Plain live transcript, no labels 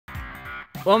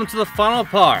Welcome to the final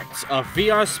part of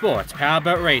VR Sports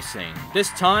Powerboat Racing.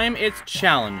 This time, it's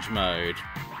Challenge Mode.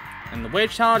 And the way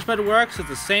Challenge Mode works is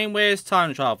the same way as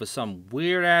Time Trial for some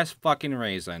weird-ass fucking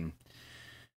reason.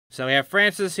 So we have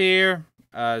Francis here,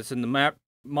 it's in the map,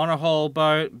 monohull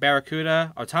boat,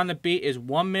 Barracuda. Our time to beat is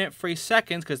 1 minute 3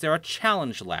 seconds because there are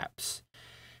challenge laps.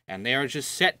 And they are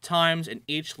just set times in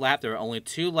each lap. There are only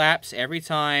 2 laps every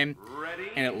time.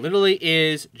 And it literally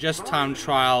is just time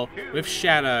trial with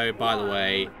Shadow, by the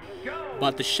way.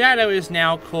 But the Shadow is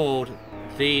now called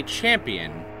the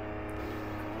Champion.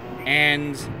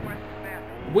 And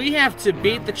we have to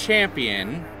beat the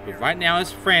Champion, who right now is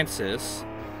Francis,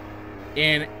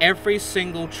 in every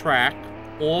single track,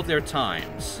 all of their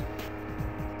times.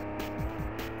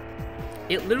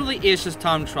 It literally is just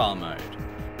time trial mode.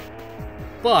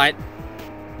 But,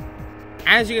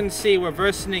 as you can see, we're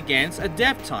versing against a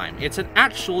dev time. It's an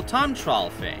actual time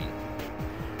trial thing.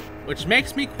 Which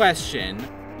makes me question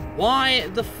why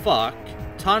the fuck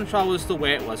time trial was the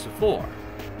way it was before.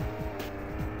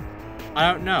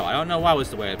 I don't know. I don't know why it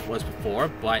was the way it was before,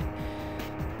 but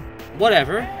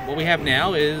whatever. What we have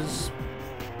now is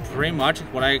pretty much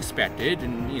what I expected,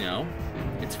 and, you know,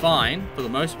 it's fine for the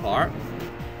most part.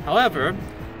 However,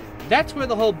 that's where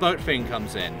the whole boat thing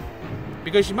comes in.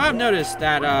 Because you might have noticed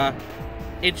that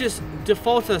it just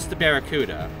defaults us to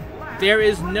Barracuda. There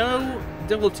is no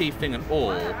difficulty thing at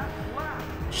all.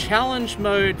 Challenge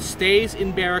mode stays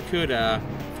in Barracuda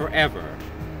forever.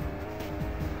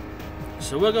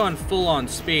 So we're going full on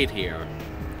speed here.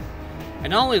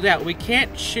 And not only that, we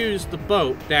can't choose the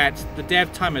boat that the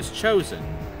dev time has chosen.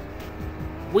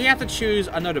 We have to choose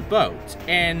another boat.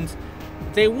 And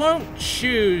they won't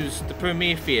choose the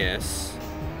Prometheus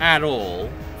at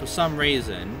all. For some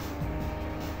reason.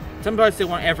 Some boats they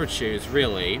won't ever choose,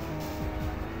 really.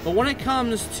 But when it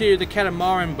comes to the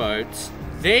catamaran boats,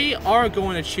 they are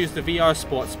going to choose the VR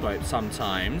sports boat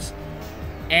sometimes.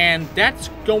 And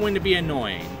that's going to be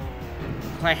annoying.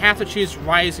 I have to choose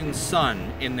Rising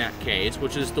Sun in that case,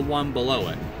 which is the one below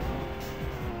it.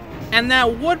 And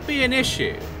that would be an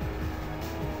issue.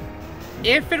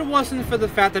 If it wasn't for the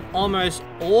fact that almost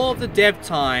all of the dev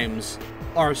times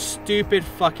are stupid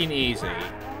fucking easy.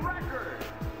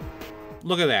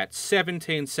 Look at that,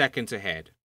 17 seconds ahead.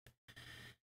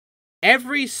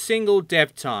 Every single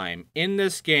dev time in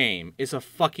this game is a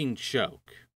fucking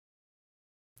joke.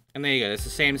 And there you go, it's the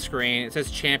same screen. It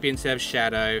says Champion instead of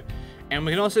Shadow. And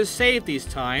we can also save these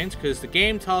times because the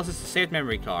game tells us to save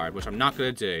memory card, which I'm not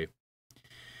going to do.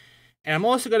 And I'm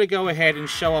also going to go ahead and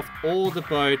show off all the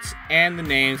boats and the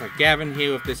names, like Gavin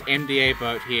here with this MDA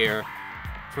boat here,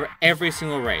 for every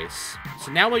single race.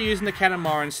 So now we're using the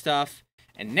catamaran stuff.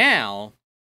 And now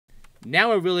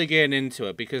we're really getting into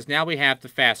it, because now we have the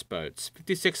fast boats.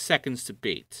 56 seconds to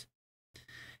beat.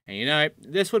 And you know,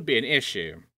 this would be an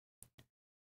issue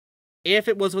if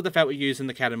it was with the fact we're using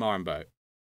the catamaran boat.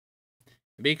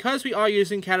 Because we are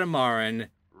using catamaran,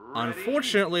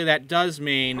 unfortunately that does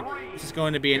mean this is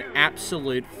going to be an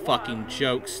absolute fucking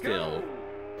joke still.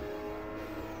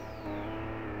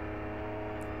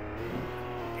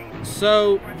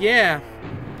 So, yeah,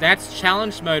 that's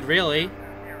challenge mode, really.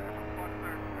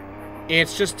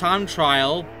 It's just time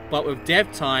trial, but with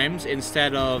dev times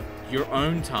instead of your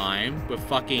own time, with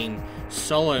fucking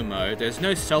solo mode. There's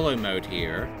no solo mode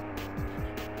here.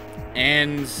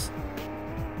 And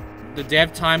the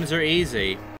dev times are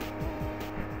easy.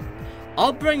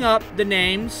 I'll bring up the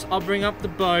names, I'll bring up the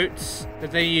boats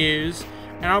that they use,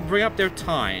 and I'll bring up their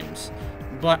times.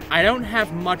 But I don't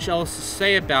have much else to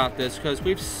say about this, because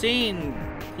we've seen,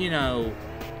 you know,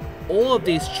 all of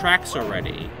these tracks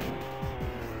already.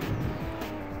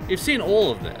 We've seen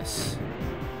all of this.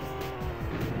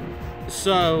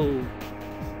 So,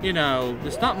 you know,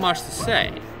 there's not much to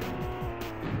say.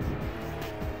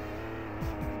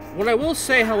 What I will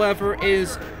say, however,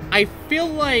 is I feel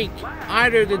like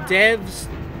either the devs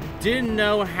didn't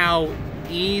know how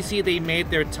easy they made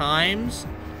their times,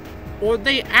 or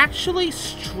they actually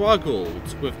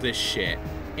struggled with this shit,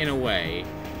 in a way,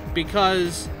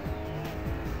 because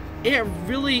it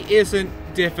really isn't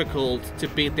difficult to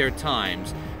beat their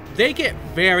times. They get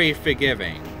very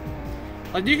forgiving.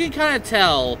 Like, you can kind of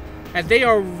tell that they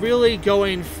are really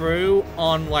going through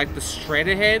on, like, the straight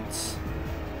aheads.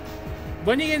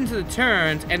 When you get into the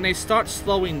turns, and they start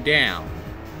slowing down.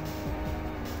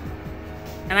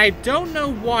 And I don't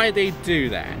know why they do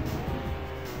that.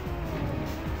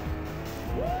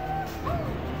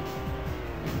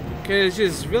 Because it's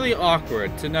just really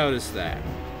awkward to notice that.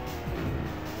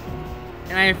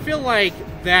 And I feel like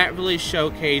that really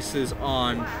showcases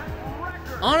on,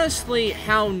 honestly,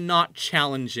 how not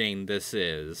challenging this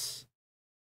is.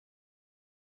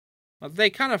 But they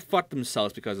kind of fucked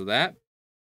themselves because of that.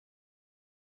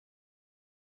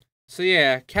 So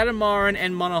yeah, Catamaran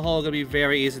and Monohull are going to be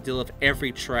very easy to deal with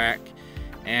every track.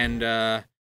 And,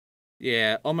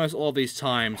 yeah, almost all these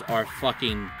times are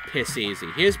fucking piss easy.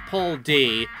 Here's Pole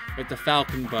D with the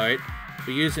Falcon boat.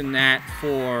 We're using that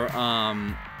for,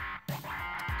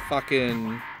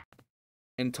 fucking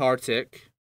Antarctic.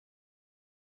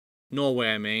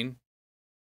 Norway, I mean.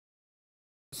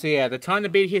 So yeah, the time to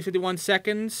beat here is 51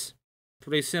 seconds.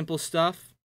 Pretty simple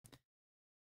stuff.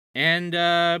 And,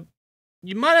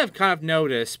 you might have kind of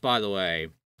noticed, by the way,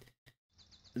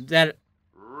 that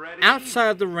outside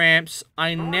of the ramps,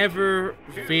 I never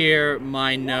veer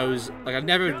my nose, like, I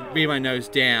never veer my nose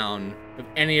down with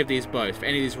any of these boats, for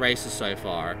any of these races so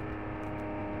far.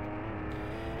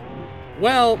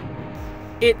 Well,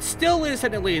 it still is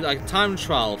technically, like, a time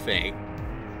trial thing.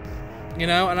 You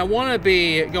know, and I want to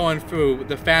be going through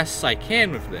the fastest I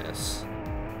can with this.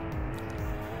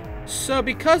 So,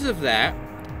 because of that,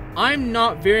 I'm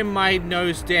not veering my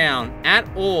nose down at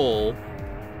all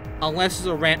unless there's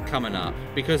a ramp coming up,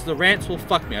 because the ramps will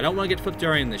fuck me. I don't want to get flipped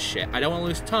during this shit. I don't want to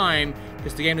lose time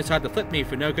because the game decided to flip me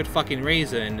for no good fucking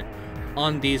reason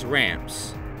on these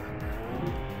ramps.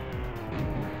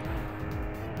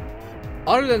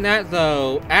 Other than that,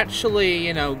 though, actually,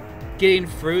 you know, getting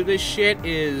through this shit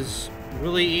is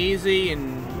really easy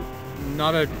and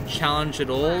not a challenge at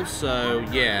all, so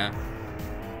yeah.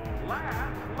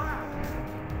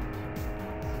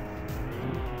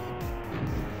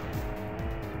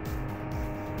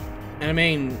 I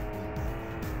mean,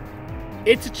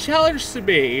 it's a challenge to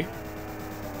me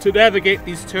to navigate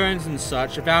these turns and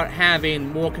such without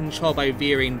having more control by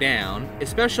veering down,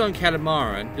 especially on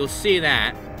Catamaran. You'll see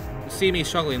that. You'll see me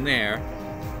struggling there.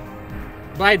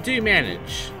 But I do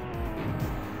manage.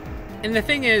 And the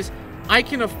thing is, I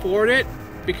can afford it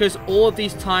because all of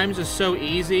these times are so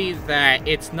easy that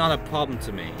it's not a problem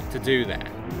to me to do that.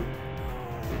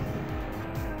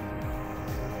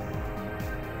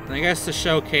 I guess the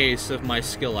showcase of my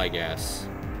skill, I guess.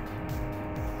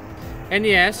 And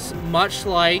yes, much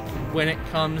like when it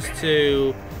comes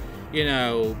to, you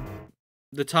know,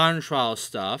 the time trial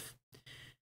stuff,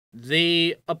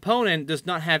 the opponent does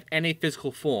not have any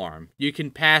physical form. You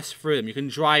can pass through them, you can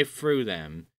drive through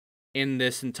them in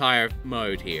this entire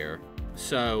mode here.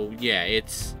 So, yeah,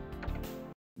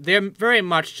 they're very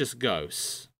much just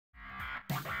ghosts.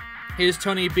 Here's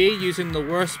Tony B using the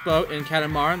worst boat in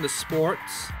Catamaran, the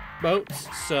sports boats.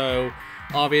 So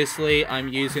obviously I'm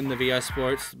using the VR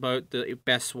Sports boat, the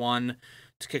best one,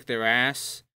 to kick their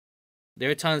ass.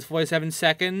 Their time is 47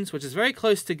 seconds, which is very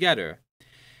close together.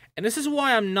 And this is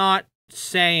why I'm not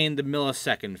saying the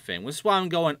millisecond thing. This is why I'm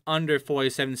going under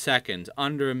 47 seconds,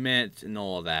 under a minute and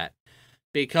all of that.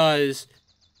 Because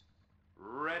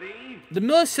the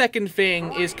millisecond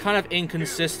thing is kind of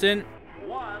inconsistent.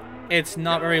 It's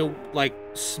not very, like,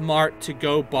 smart to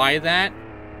go by that.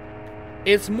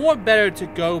 It's more better to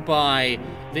go by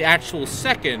the actual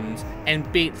seconds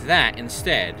and beat that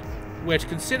instead. Which,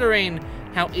 considering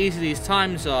how easy these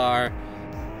times are,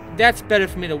 that's better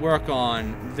for me to work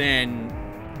on than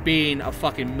being a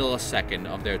fucking millisecond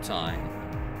of their time.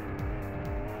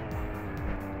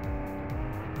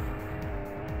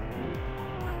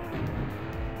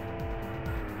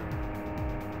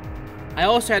 I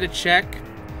also had to check.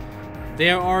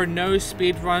 There are no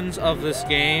speedruns of this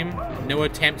game, no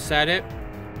attempts at it.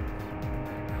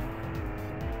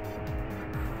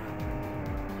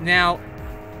 Now,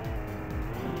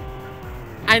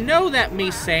 I know that me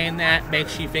saying that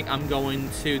makes you think I'm going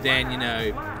to then, you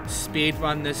know,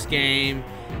 speedrun this game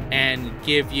and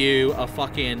give you a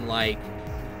fucking, like,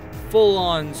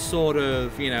 full-on sort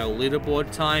of, you know,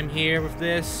 leaderboard time here with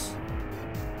this.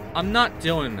 I'm not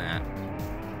doing that.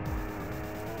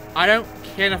 I don't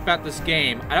care enough about this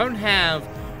game. I don't have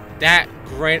that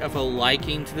great of a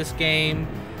liking to this game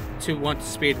to want to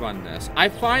speedrun this. I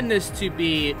find this to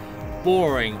be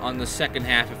boring on the second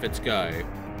half of its go.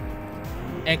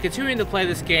 And continuing to play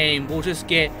this game will just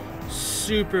get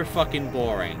super fucking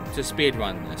boring to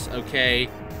speedrun this, okay?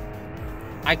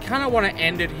 I kind of want to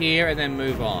end it here and then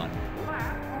move on.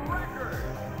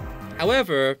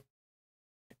 However,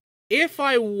 if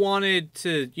I wanted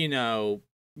to, you know,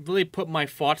 really put my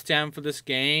thoughts down for this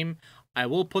game, I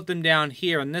will put them down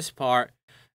here on this part,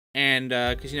 and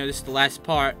because, you know, this is the last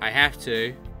part, I have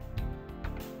to.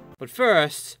 But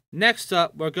first, next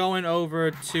up, we're going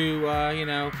over to, you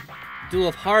know, Duel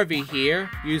of Harvey here,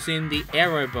 using the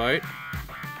Aeroboat.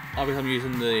 Obviously, I'm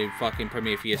using the fucking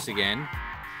Prometheus again.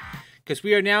 Because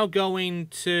we are now going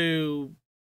to,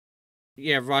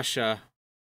 yeah, Russia.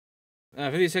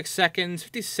 56 seconds,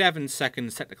 57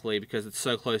 seconds technically because it's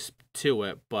so close to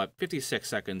it, but 56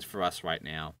 seconds for us right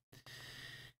now.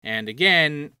 And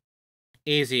again,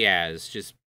 easy as,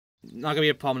 just not gonna be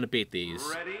a problem to beat these.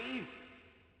 Ready?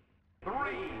 3,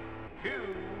 2,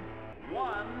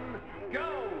 1,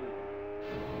 go!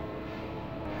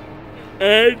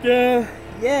 And,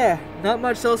 yeah, not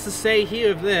much else to say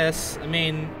here of this. I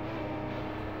mean,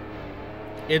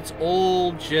 it's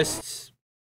all just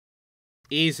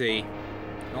easy.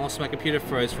 And also, my computer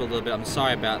froze for a little bit. I'm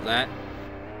sorry about that.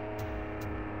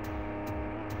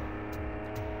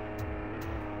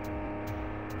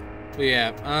 But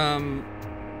yeah,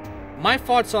 my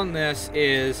thoughts on this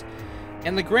is,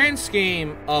 in the grand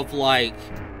scheme of, like,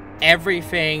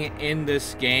 everything in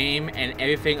this game and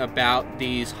everything about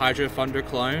these Hydro Thunder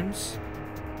clones,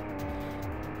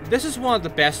 this is one of the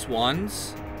best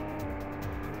ones.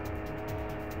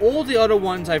 All the other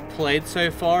ones I've played so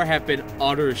far have been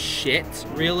utter shit,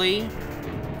 really.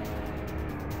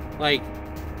 Like,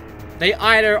 they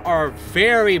either are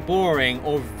very boring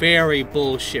or very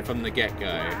bullshit from the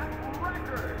get-go.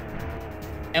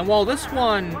 And while this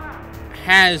one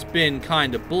has been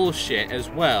kind of bullshit as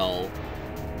well,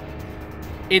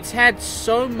 it's had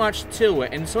so much to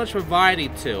it and so much variety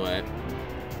to it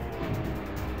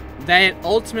that it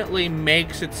ultimately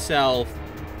makes itself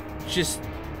just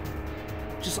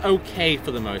okay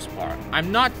for the most part.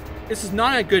 This is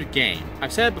not a good game.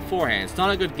 I've said it beforehand, it's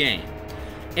not a good game.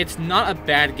 It's not a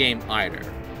bad game either.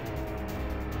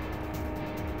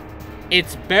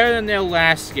 It's better than their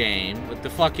last game, with the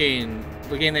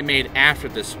game they made after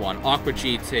this one, Aqua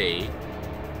GT.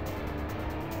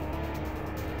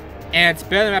 And it's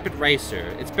better than Rapid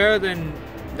Racer. It's better than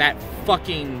that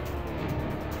fucking...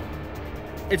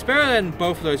 It's better than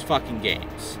both of those fucking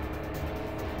games.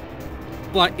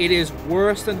 But it is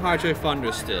worse than Hydro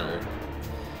Thunder still.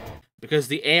 Because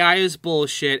the AI is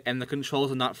bullshit and the controls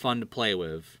are not fun to play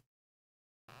with.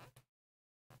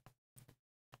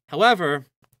 However,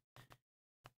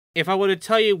 if I were to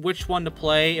tell you which one to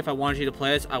play, if I wanted you to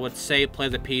play this, I would say play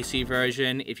the PC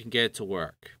version if you can get it to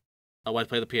work. I would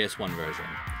play the PS1 version.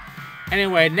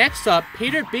 Anyway, next up,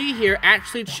 Peter B here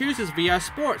actually chooses VR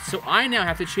Sports, so I now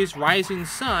have to choose Rising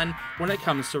Sun when it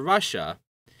comes to Russia.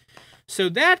 So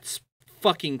that's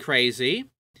fucking crazy.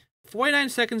 49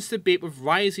 seconds to beat with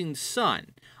Rising Sun.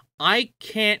 I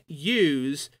can't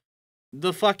use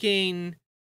the fucking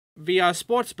VR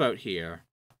Sports boat here.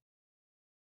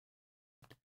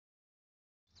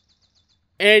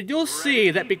 And you'll see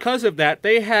that because of that,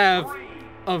 they have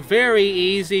a very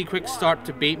easy quick start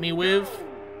to beat me with.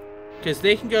 Because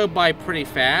they can go by pretty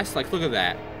fast. Like, look at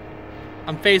that.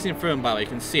 I'm phasing through them, by the way. You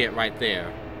can see it right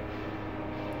there.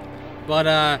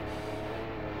 But,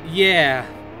 yeah.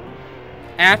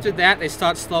 After that, they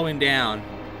start slowing down.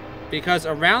 Because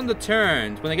around the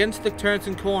turns, when they get into the turns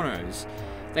and corners,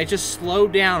 they just slow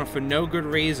down for no good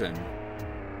reason.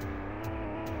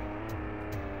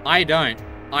 I don't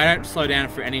slow down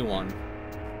for anyone.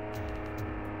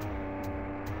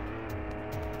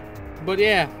 But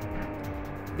yeah.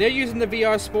 They're using the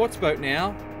VR sports boat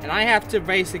now, and I have to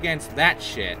race against that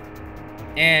shit.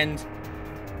 And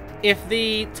if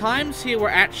the times here were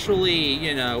actually,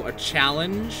 you know, a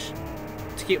challenge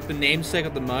to keep the namesake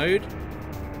of the mode,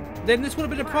 then this would have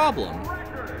been a problem.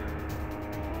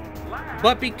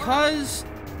 But because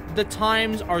the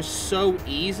times are so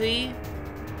easy,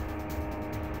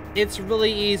 it's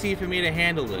really easy for me to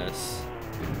handle this.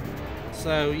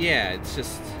 So yeah, it's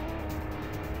just...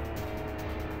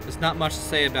 There's not much to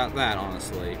say about that,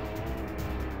 honestly.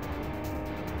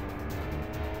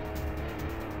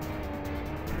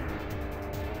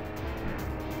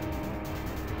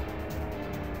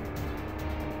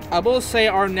 I will say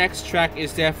our next track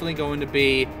is definitely going to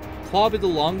be probably the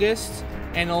longest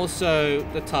and also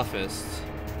the toughest.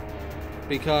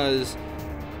 Because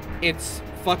it's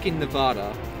fucking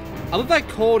Nevada. I believe I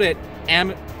called it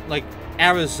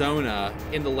Arizona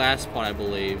in the last part, I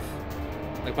believe.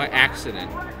 Like by accident.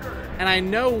 And I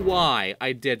know why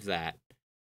I did that.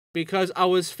 Because I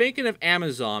was thinking of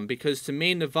Amazon, because to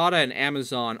me, Nevada and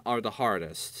Amazon are the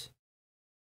hardest.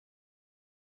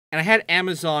 And I had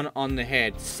Amazon on the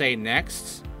head to say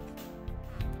next.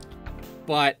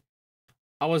 But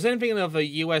I was then thinking of a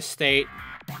US state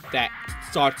that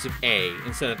starts with A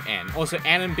instead of N. Also,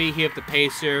 N and B here have the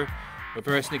Pacer,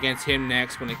 reversing against him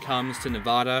next when it comes to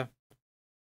Nevada.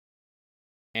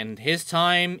 And his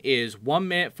time is 1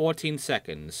 minute 14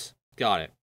 seconds. Got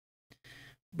it.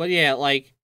 But yeah,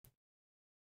 like...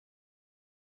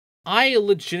 I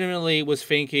legitimately was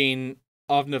thinking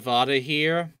of Nevada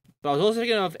here. But I was also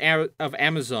thinking of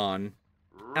Amazon.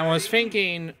 And I was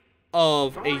thinking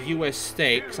of a US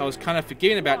state, because I was kind of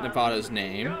forgetting about Nevada's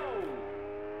name.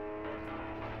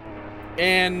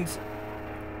 And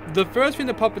the first thing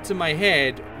that popped into my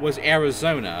head was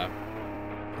Arizona.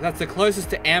 That's the closest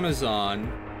to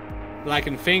Amazon that I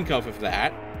can think of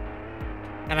that.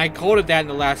 And I called it that in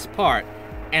the last part.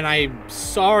 And I'm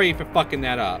sorry for fucking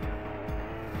that up.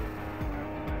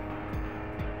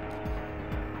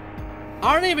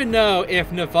 I don't even know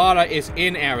if Nevada is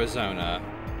in Arizona.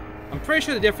 I'm pretty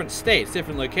sure they're different states,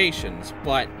 different locations,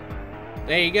 but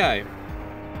there you go.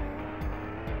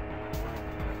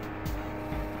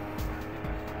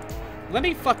 Let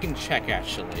me fucking check,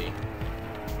 actually.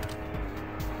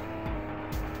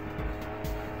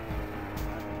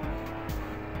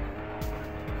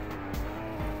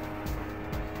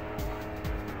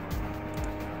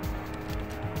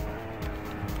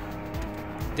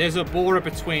 There's a border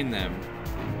between them.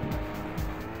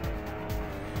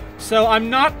 So I'm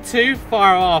not too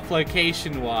far off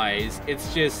location-wise.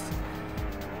 It's just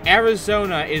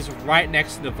Arizona is right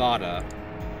next to Nevada.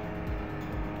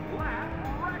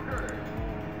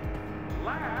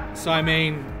 So I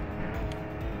mean,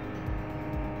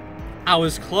 I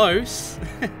was close.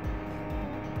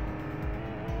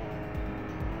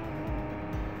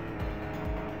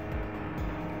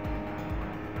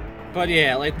 But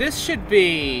yeah, like, this should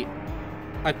be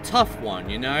a tough one,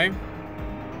 you know?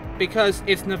 Because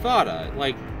it's Nevada.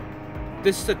 Like,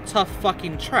 this is a tough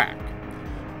fucking track.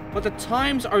 But the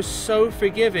times are so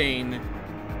forgiving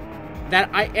that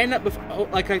I end up with,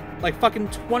 like fucking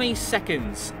 20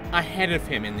 seconds ahead of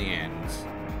him in the end.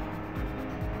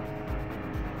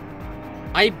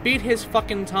 I beat his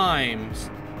fucking times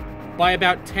by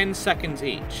about 10 seconds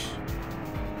each.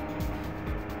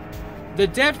 The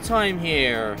dev time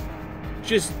here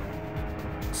just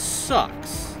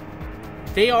sucks.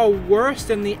 They are worse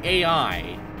than the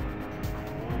AI.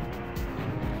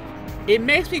 It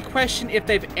makes me question if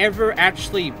they've ever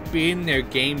actually been their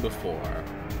game before.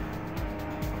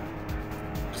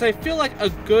 Because I feel like a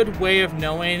good way of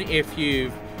knowing if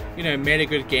you've, you know, made a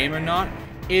good game or not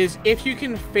is if you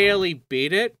can fairly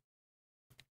beat it.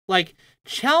 Like,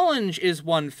 challenge is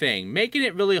one thing. Making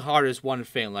it really hard is one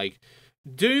thing. Like,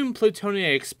 Doom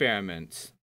Plutonia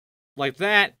Experiment. Like,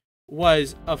 that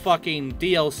was a fucking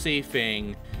DLC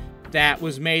thing that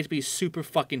was made to be super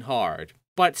fucking hard,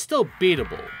 but still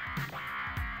beatable.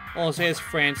 Also, here's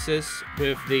Francis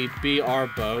with the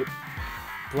BR boat.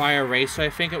 Briar Racer, I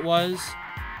think it was.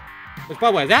 Which,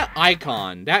 by the way, that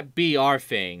icon, that BR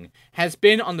thing, has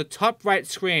been on the top right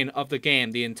screen of the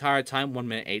game the entire time. 1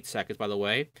 minute, 8 seconds, by the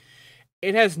way.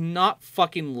 It has not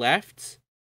fucking left.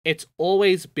 It's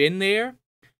always been there.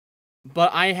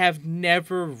 But I have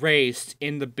never raced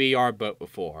in the BR boat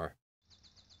before.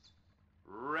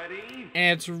 Ready?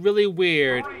 And it's really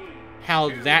weird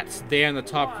how that's there in the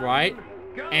top right,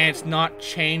 and it's not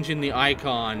changing the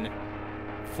icon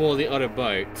for the other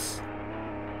boats.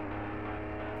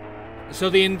 So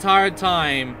the entire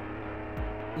time,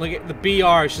 like, the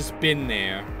BR has just been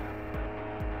there.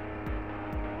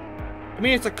 I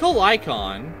mean, it's a cool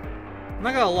icon. I'm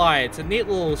not gonna lie, it's a neat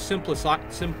little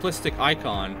simplistic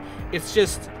icon. It's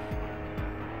just,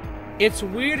 it's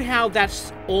weird how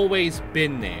that's always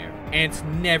been there, and it's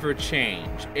never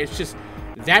changed. It's just,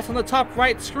 that's on the top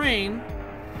right screen.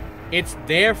 It's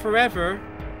there forever.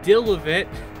 Deal with it.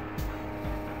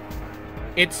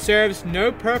 It serves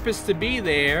no purpose to be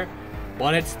there,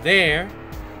 but it's there.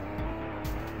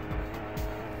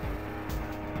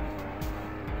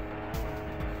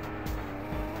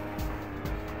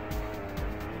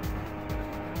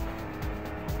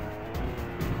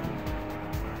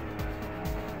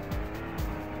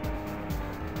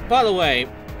 By the way,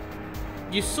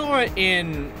 you saw it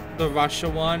in the Russia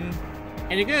one,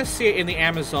 and you're gonna see it in the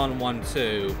Amazon one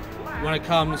too, when it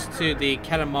comes to the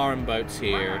catamaran boats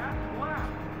here.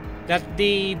 That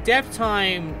the dev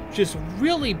time just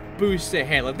really boosts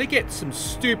ahead. Like, they get some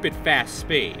stupid fast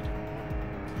speed.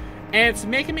 And it's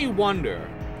making me wonder,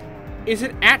 is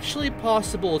it actually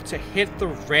possible to hit the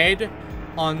red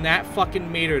on that fucking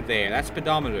meter there, that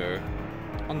speedometer,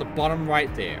 on the bottom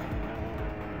right there?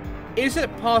 Is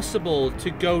it possible to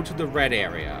go to the red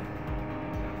area?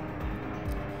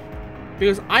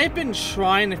 Because I've been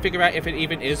trying to figure out if it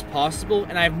even is possible,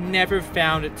 and I've never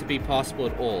found it to be possible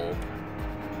at all.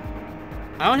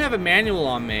 I don't have a manual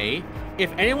on me.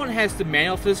 If anyone has the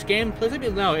manual for this game, please let me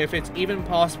know if it's even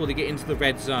possible to get into the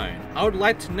red zone. I would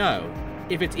like to know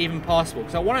if it's even possible,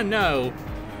 because I want to know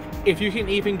if you can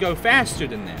even go faster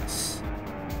than this.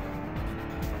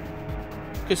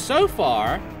 Because so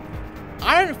far,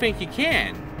 I don't think you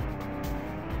can.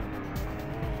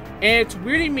 And it's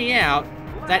weirding me out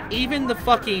that even the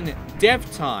fucking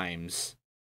dev times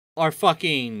are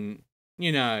fucking,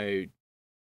 you know,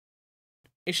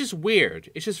 it's just weird.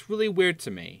 It's just really weird to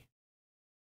me.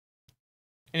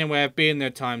 Anyway, I've been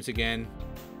there times again.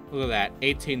 Look at that,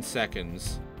 18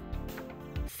 seconds.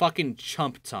 Fucking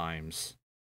chump times.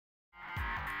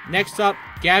 Next up,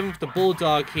 Gavin with the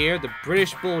Bulldog here, the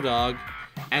British Bulldog,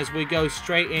 as we go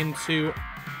straight into,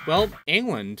 well,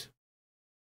 England.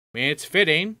 I mean, it's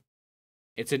fitting.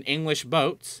 It's an English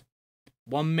boat.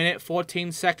 1 minute,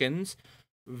 14 seconds.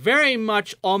 Very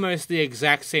much almost the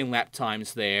exact same lap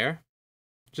times there.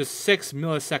 Just 6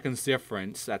 milliseconds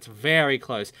difference. That's very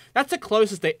close. That's the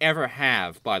closest they ever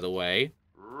have, by the way.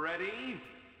 Ready?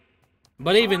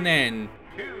 But even then,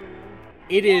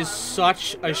 it is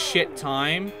such a shit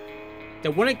time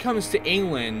that when it comes to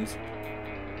England,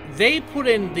 they put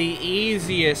in the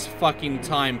easiest fucking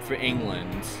time for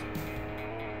England.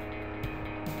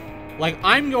 Like,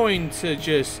 I'm going to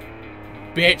just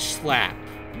bitch slap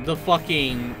the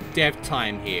fucking dev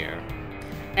time here.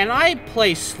 And I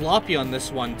play sloppy on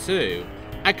this one too.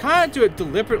 I kind of do it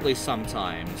deliberately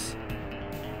sometimes.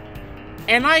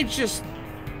 And I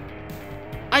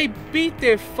beat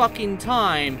their fucking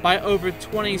time by over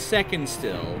 20 seconds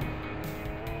still.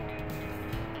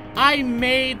 I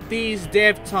made these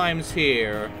dev times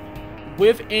here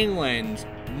with England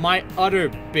my utter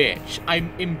bitch. I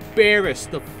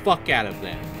embarrassed the fuck out of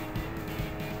them.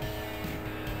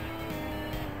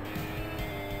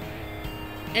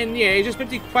 And yeah, it just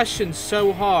makes me question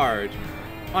so hard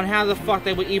on how the fuck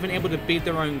they were even able to beat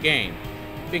their own game.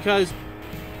 Because,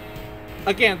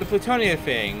 again, the Plutonia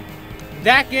thing,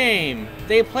 that game,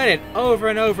 they played it over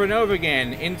and over and over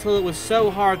again until it was so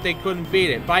hard they couldn't beat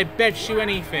it. But I bet you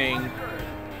anything,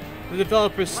 the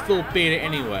developers still beat it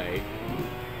anyway.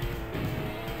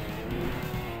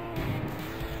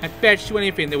 I bet you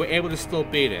anything they were able to still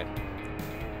beat it.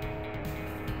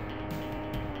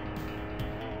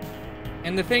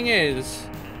 And the thing is,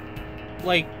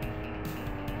 like,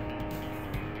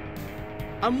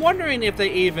 I'm wondering if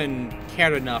they even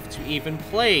cared enough to even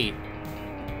play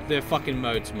their fucking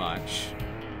modes much.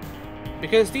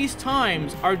 Because these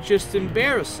times are just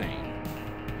embarrassing.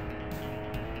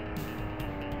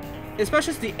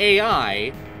 Especially as the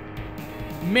AI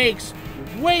makes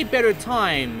way better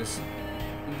times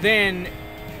than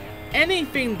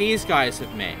anything these guys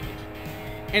have made.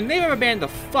 And they rubber band the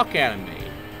fuck out of me.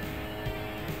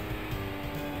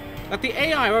 Like, the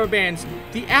AI rubber bands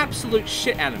the absolute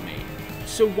shit out of me.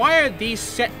 So why are these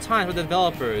set times with the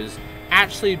developers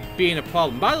actually being a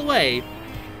problem? By the way,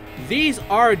 these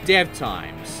are dev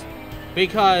times.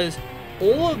 Because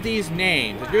all of these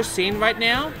names that you're seeing right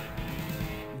now,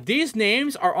 these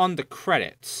names are on the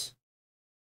credits.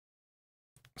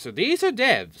 So these are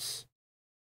devs.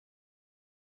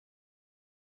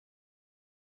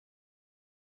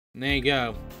 And there you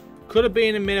go. Could have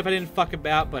been a minute if I didn't fuck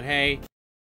about, but hey.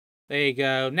 There you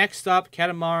go. Next up,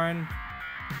 Catamaran.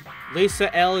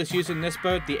 Lisa L is using this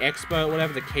boat, the X boat,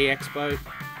 whatever, the KX boat.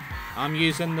 I'm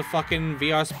using the fucking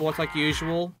VR Sports like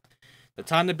usual. The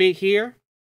time to beat here,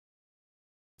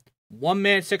 1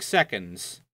 minute, 6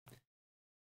 seconds.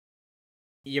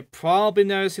 You're probably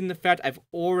noticing the fact I've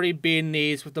already beaten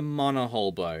these with the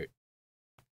monohull boat.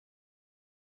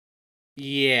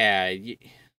 Yeah.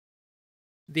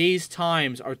 These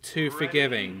times are too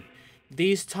forgiving.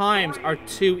 These times are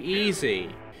too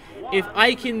easy. If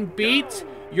I can beat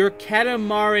your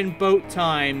catamaran boat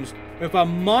times with a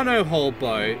monohull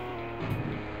boat,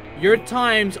 your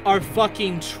times are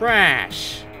fucking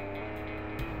trash.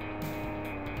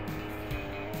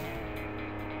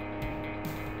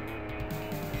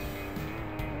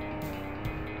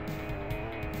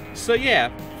 So yeah,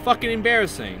 fucking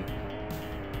embarrassing.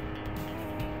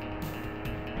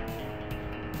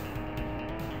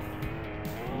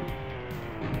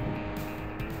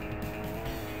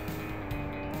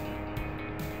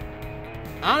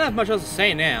 I don't have much else to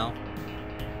say now.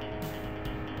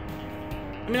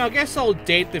 I mean, I guess I'll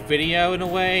date the video in a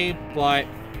way, but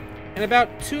in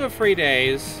about 2 or 3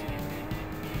 days,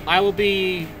 I will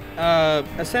be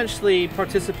essentially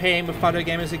participating with Fido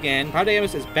Gamers again. Fido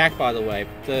Gamers is back, by the way.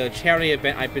 The charity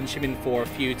event I've been shipping for a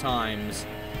few times.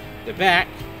 They're back,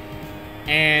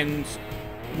 and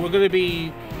we're gonna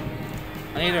be...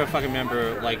 I need to fucking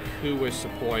remember, like, who we're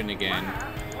supporting again.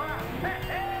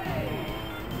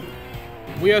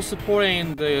 We are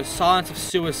supporting the Silence of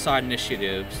Suicide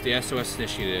initiatives, the SOS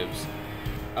initiatives,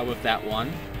 with that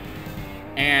one.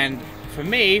 And for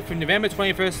me, from November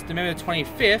 21st to November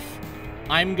 25th,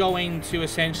 I'm going to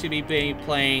essentially be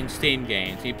playing Steam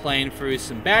games. Be playing through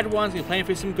some bad ones, be playing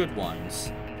through some good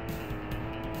ones.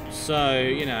 So,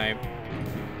 you know.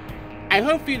 I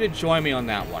hope for you to join me on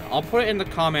that one. I'll put it in the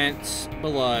comments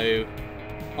below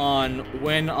on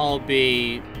when I'll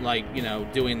be, like, you know,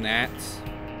 doing that.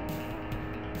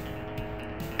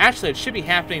 Actually, it should be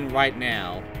happening right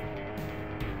now.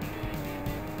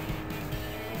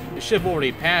 It should have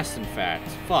already passed, in fact.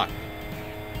 Fuck.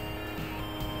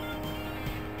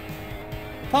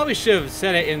 Probably should have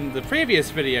said it in the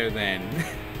previous video then.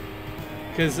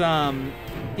 Because,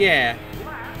 yeah.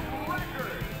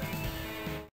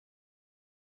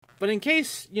 But in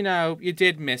case, you know, you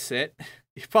did miss it,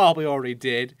 you probably already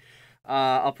did,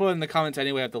 I'll put it in the comments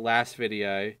anyway of the last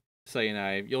video, so, you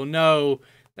know, you'll know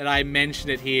that I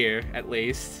mentioned it here, at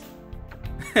least.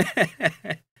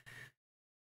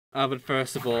 But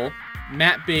first of all,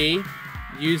 Matt B,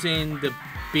 using the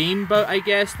bean boat, I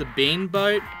guess, the bean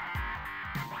boat.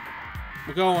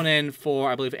 We're going in for,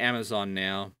 I believe, Amazon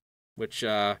now, which,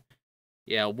 yeah,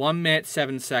 1 minute,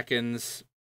 7 seconds,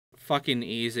 fucking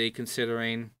easy,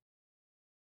 considering.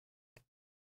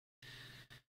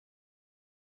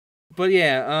 But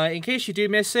yeah, in case you do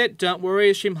miss it, don't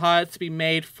worry, stream highlights to be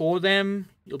made for them.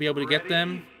 You'll be able to get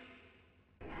them.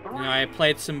 You know, I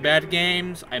played some bad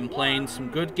games, I'm playing some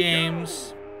good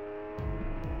games.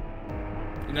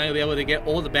 You know, you'll be able to get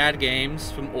all the bad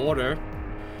games from order.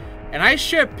 And I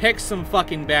sure picked some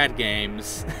fucking bad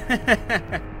games.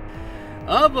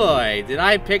 Oh boy, did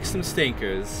I pick some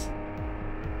stinkers.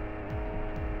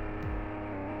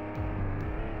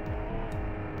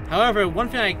 However, one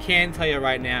thing I can tell you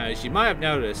right now is you might have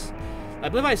noticed, I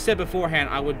believe I said beforehand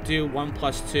I would do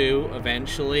 1+2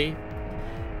 eventually.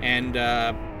 And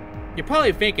you're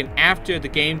probably thinking after the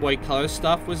Game Boy Color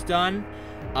stuff was done,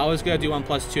 I was going to do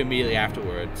 1+2 immediately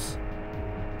afterwards.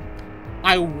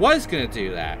 I was going to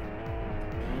do that.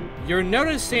 You're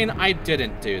noticing I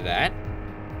didn't do that.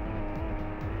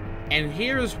 And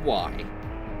here's why.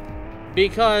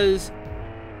 Because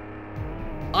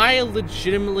I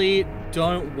legitimately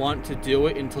don't want to do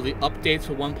it until the updates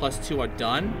for 1+2 are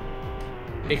done.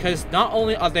 Because not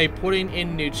only are they putting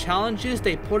in new challenges,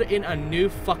 they put in a new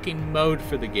fucking mode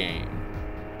for the game.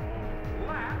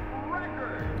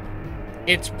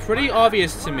 It's pretty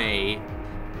obvious to me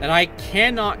that I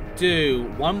cannot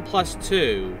do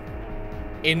 1+2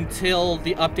 until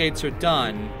the updates are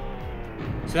done.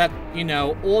 So that, you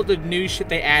know, all the new shit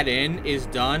they add in is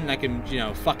done, and I can, you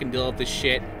know, fucking deal with this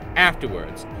shit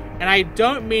afterwards. And I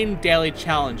don't mean daily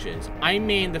challenges. I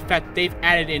mean the fact that they've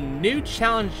added in new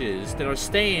challenges that are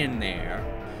staying there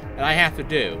that I have to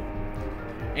do.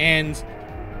 And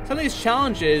some of these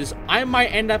challenges I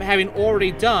might end up having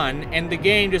already done, and the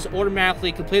game just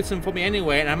automatically completes them for me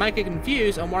anyway, and I might get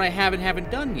confused on what I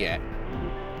haven't done yet.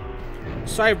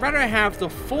 So I'd rather have the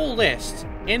full list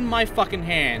in my fucking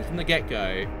hand from the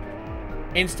get-go,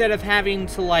 instead of having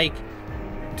to, like,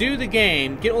 do the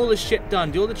game, get all the shit done,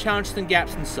 do all the challenges and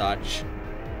gaps and such,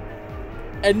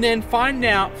 and then find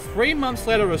out 3 months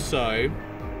later or so,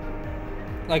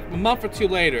 like a month or two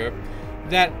later,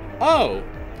 that, oh,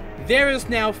 there is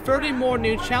now 30 more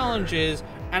new challenges,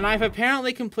 and I've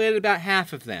apparently completed about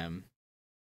half of them.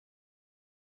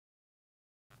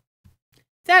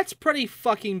 That's pretty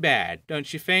fucking bad,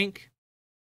 don't you think?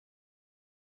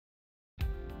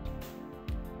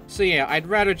 So yeah, I'd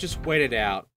rather just wait it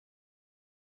out.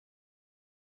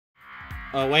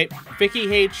 Oh wait,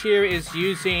 Vicky H here is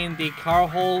using the car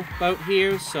hole boat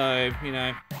here, so, you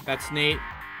know, that's neat.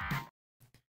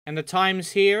 And the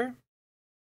time's here.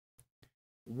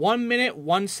 1 minute,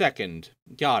 1 second.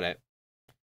 Got it.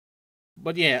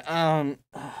 But yeah,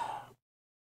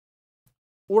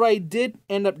 what I did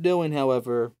end up doing,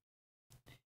 however,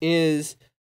 is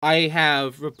I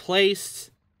have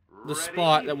replaced the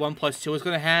spot that 1+2 was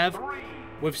going to have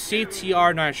with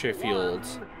CTR nitro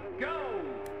fuels.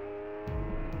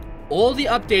 All the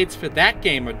updates for that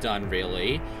game are done,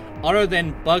 really, other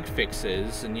than bug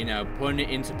fixes and, you know, putting it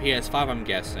into PS5, I'm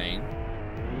guessing.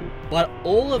 But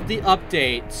all of the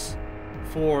updates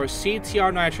for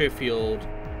CTR nitro fueled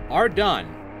are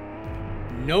done.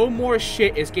 No more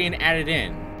shit is getting added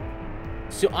in.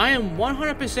 So I am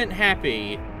 100%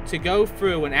 happy to go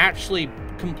through and actually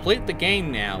complete the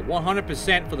game now,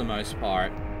 100% for the most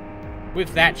part,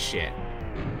 with that shit.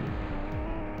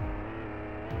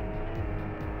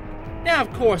 Now,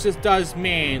 of course, this does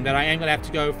mean that I am going to have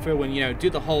to go through and, you know, do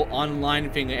the whole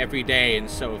online thing every day and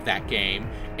so of that game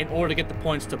in order to get the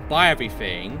points to buy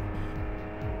everything.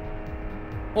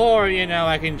 Or, you know,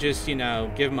 I can just, you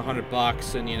know, give them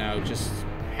 $100 and, you know, just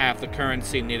have the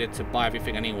currency needed to buy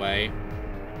everything anyway.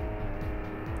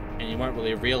 And you won't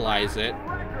really realize it.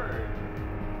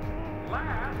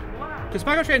 Because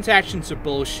microtransactions are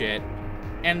bullshit.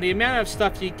 And the amount of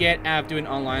stuff you get out of doing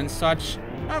online and such,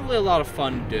 not really a lot of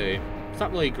fun to do. It's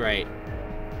not really great.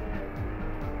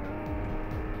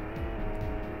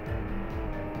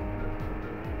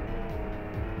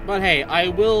 But hey, I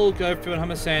will go through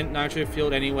 100% Nitro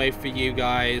Fueled anyway for you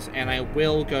guys, and I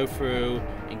will go through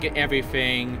and get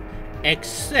everything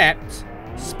except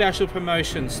special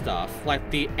promotion stuff,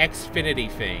 like the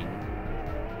Xfinity thing.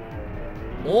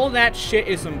 All that shit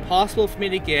is impossible for me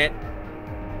to get.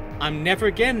 I'm never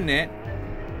getting it.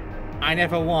 I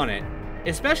never want it.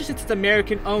 Especially since it's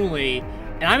American only,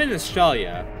 and I'm in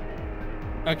Australia.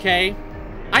 Okay?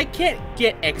 I can't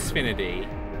get Xfinity.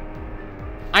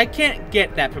 I can't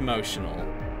get that promotional.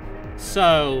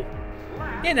 So,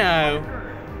 you know,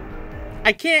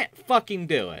 I can't fucking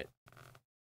do it.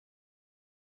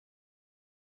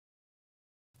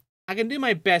 I can do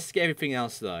my best to get everything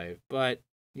else though, but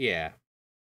yeah.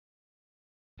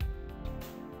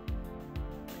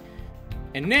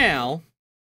 And now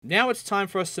it's time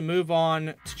for us to move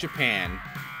on to Japan.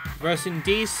 Versing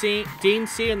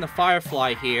DNC and the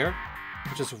Firefly here,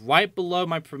 which is right below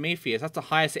my Prometheus. That's the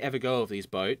highest I ever go of these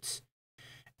boats.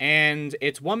 And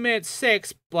it's 1 minute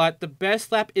 6, but the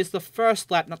best lap is the first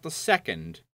lap, not the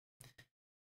second.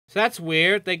 So that's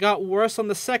weird. They got worse on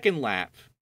the second lap.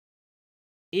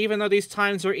 Even though these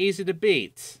times are easy to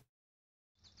beat.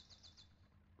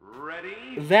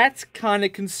 Ready? That's kind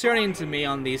of concerning to me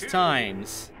on these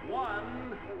times.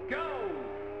 1, go!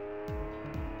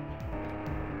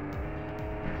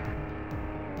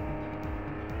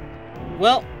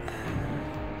 Well,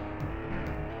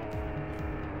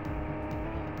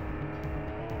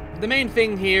 the main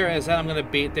thing here is that I'm gonna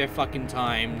beat their fucking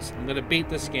times. I'm gonna beat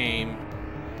this game.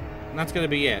 And that's gonna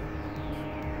be it.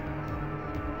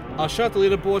 I'll show out the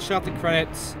leaderboard, show out the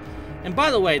credits. And by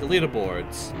the way, the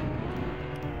leaderboards.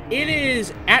 It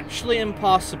is actually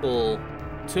impossible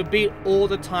to beat all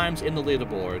the times in the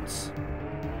leaderboards.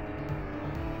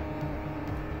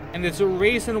 And there's a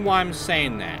reason why I'm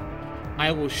saying that.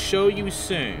 I will show you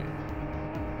soon.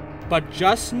 But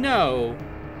just know,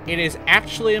 it is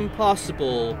actually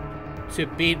impossible to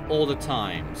beat all the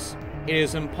times. It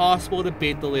is impossible to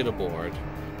beat the leaderboard.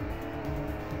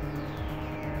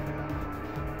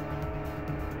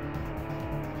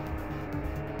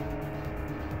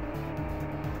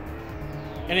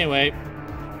 Anyway,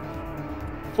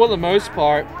 for the most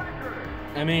part,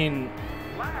 I mean,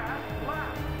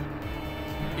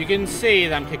 you can see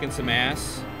that I'm kicking some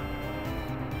ass.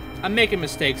 I'm making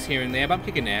mistakes here and there, but I'm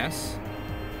kicking ass.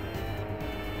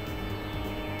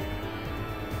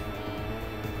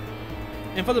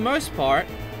 And for the most part,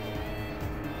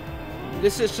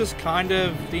 this is just kind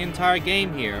of the entire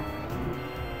game here.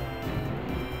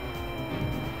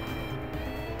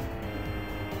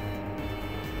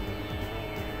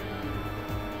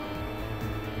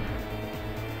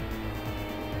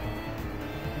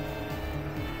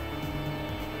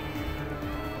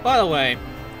 By the way,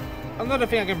 another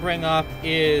thing I can bring up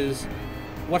is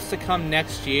what's to come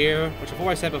next year, which I've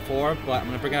already said before, but I'm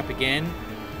going to bring it up again.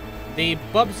 The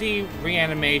Bubsy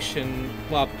Reanimation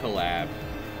Club collab.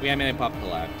 Reanimated Pop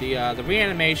collab. The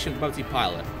Reanimation Bubsy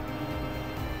pilot.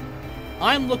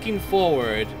 I'm looking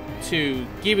forward to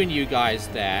giving you guys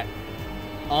that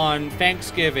on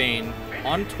Thanksgiving,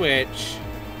 on Twitch,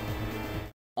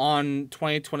 on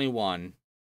 2021.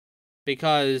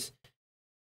 Because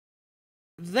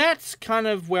that's kind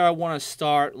of where I want to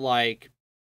start, like,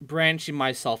 branching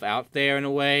myself out there in a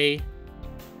way.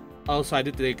 Also, I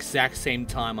did the exact same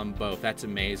time on both. That's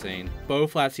amazing.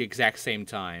 Both laps the exact same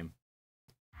time.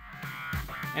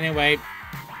 Anyway,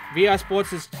 VR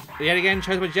Sports is yet again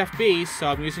chosen by Jeff B, so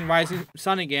I'm using Rising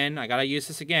Sun again. I gotta use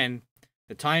this again.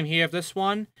 The time here of this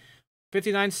one,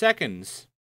 59 seconds.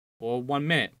 Or 1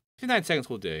 minute. 59 seconds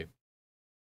will do.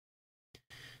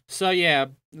 So yeah,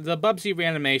 the Bubsy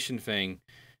Reanimation thing.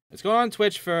 It's going on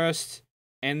Twitch first,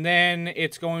 and then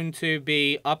it's going to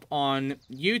be up on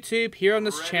YouTube, here on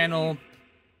this channel,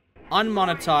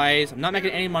 unmonetized, I'm not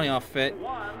making any money off it,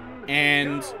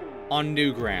 and on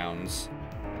Newgrounds.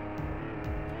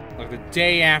 Like the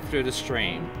day after the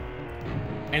stream.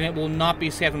 And it will not be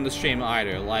saved on the stream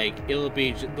either, like, it'll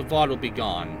be, the VOD will be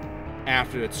gone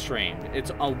after it's streamed. It's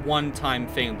a one-time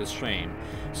thing of the stream.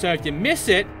 So if you miss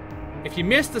it, if you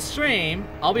miss the stream,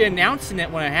 I'll be announcing it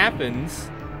when it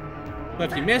happens.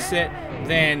 But if you miss it,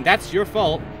 then that's your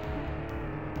fault.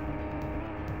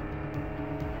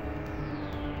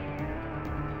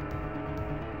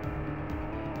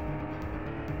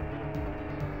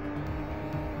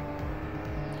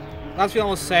 Last thing I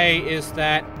will say is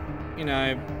that, you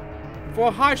know, for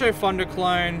a Hydro Thunder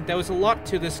clone, there was a lot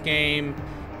to this game.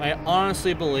 I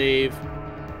honestly believe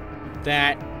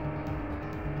that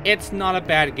it's not a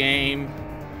bad game.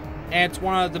 and it's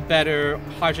one of the better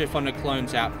Hydro Thunder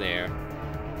clones out there.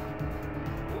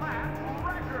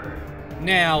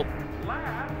 Now,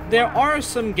 there are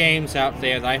some games out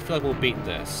there that I feel like will beat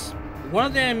this. One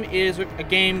of them is a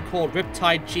game called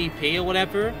Riptide GP or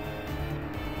whatever.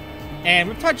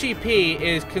 And Riptide GP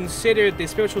is considered the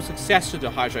spiritual successor to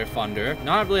Hydro Thunder,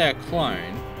 not really a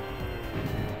clone.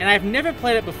 And I've never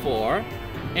played it before.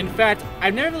 In fact,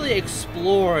 I've never really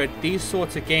explored these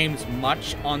sorts of games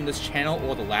much on this channel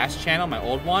or the last channel, my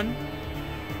old one.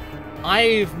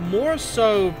 I've more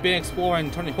so been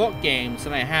exploring Tony Hawk games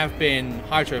than I have been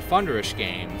Hydro Thunderish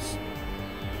games.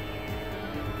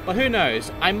 But who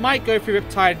knows? I might go for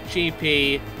Riptide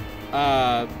GP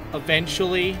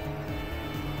eventually.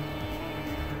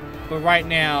 But right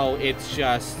now, it's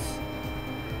just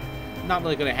not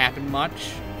really going to happen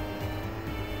much.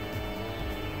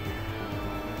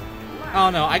 I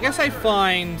don't know, I guess I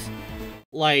find,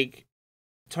 like,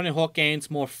 Tony Hawk games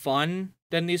more fun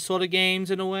than these sort of games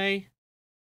in a way.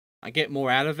 I get more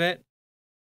out of it.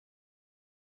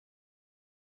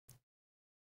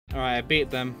 Alright, I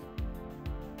beat them.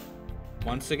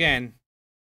 Once again.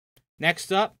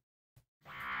 Next up,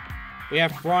 we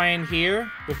have Brian here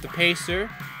with the Pacer.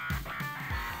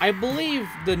 I believe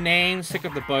the names stick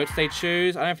of the boats they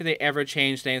choose. I don't think they ever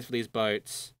change names for these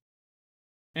boats.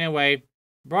 Anyway,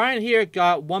 Brian here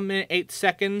got 1 minute 8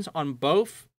 seconds on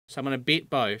both, so I'm going to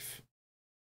beat both.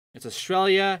 It's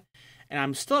Australia, and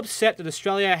I'm still upset that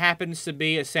Australia happens to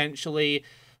be essentially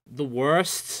the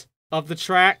worst of the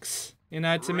tracks, you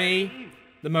know, to me.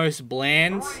 The most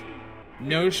bland,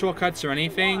 no shortcuts or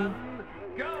anything.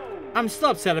 I'm still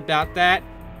upset about that.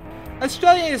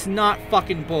 Australia is not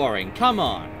fucking boring, come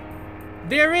on.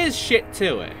 There is shit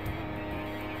to it.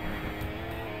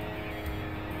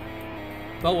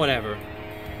 But whatever.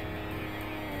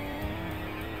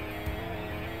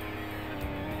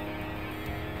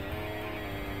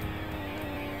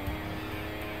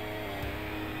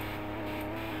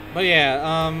 But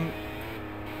yeah,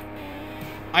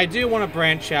 I do want to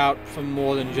branch out from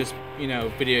more than just, you know,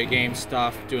 video game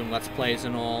stuff, doing Let's Plays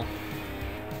and all.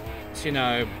 So, you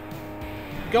know,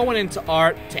 going into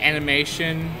art, to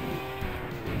animation,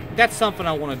 that's something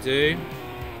I want to do.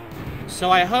 So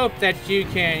I hope that you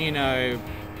can, you know,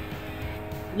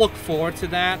 look forward to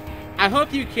that. I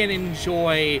hope you can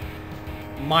enjoy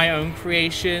my own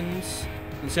creations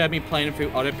instead of me playing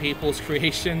through other people's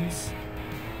creations.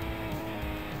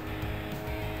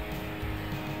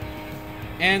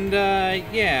 And,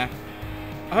 yeah.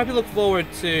 I hope you look forward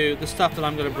to the stuff that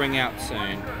I'm going to bring out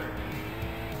soon.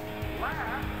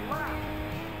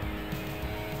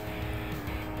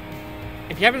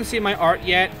 If you haven't seen my art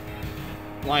yet,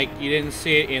 like you didn't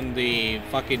see it in the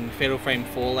fucking Fatal Frame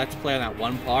 4 Let's Play on that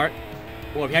one part,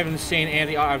 or if you haven't seen any of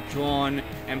the art I've drawn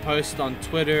and posted on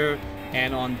Twitter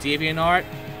and on DeviantArt,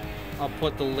 I'll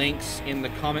put the links in the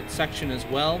comment section as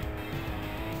well.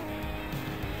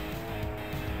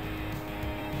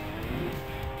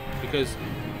 Because,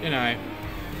 you know,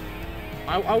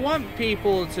 I want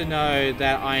people to know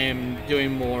that I am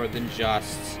doing more than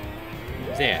just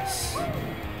this.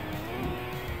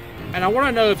 And I want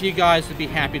to know if you guys would be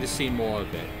happy to see more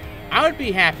of it. I would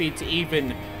be happy to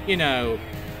even, you know,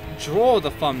 draw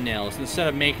the thumbnails instead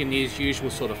of making these usual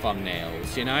sort of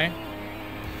thumbnails, you know?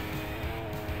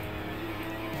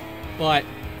 But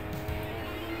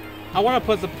I want to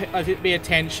put the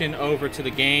attention over to the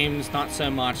games, not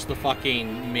so much the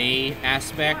fucking me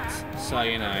aspect, so,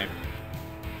 you know.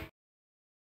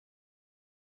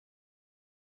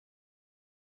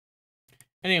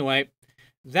 Anyway,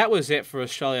 that was it for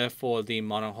Australia for the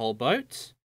monohull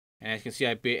boat. And as you can see,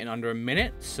 I beat it in under a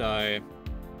minute, so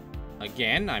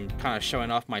again, I'm kind of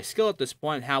showing off my skill at this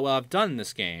point, how well I've done in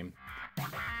this game.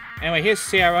 Anyway, here's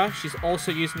Sarah. She's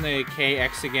also using the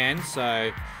KX again,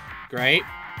 so great.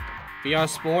 VR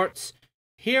Sports.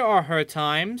 Here are her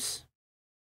times.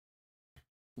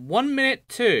 1 minute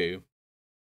 2.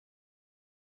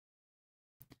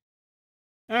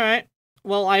 Alright.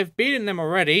 Well, I've beaten them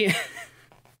already.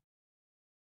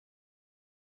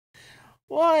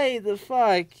 Why the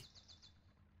fuck?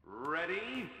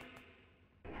 Ready?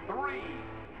 3,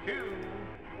 2,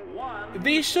 1.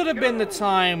 These should have been the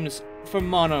times for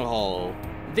monohull.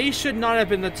 These should not have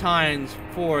been the times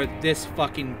for this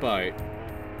fucking boat.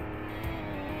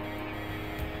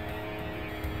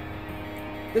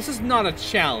 This is not a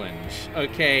challenge,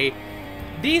 okay?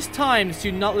 These times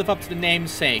do not live up to the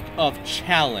namesake of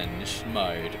challenge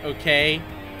mode, okay?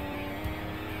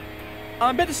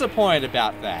 I'm a bit disappointed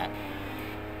about that.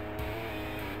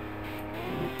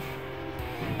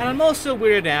 And I'm also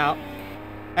weirded out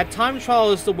at time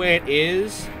trial is the way it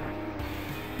is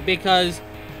because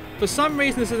For some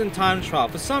reason, this isn't time trial.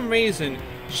 For some reason,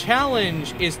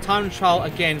 challenge is time trial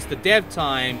against the dev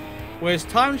time, whereas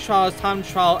time trial is time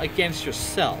trial against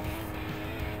yourself.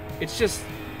 It's just...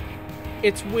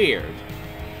 it's weird.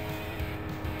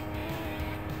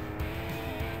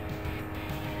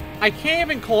 I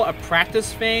can't even call it a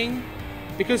practice thing,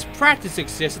 because practice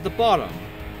exists at the bottom.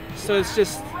 So it's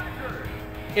just...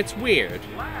 it's weird.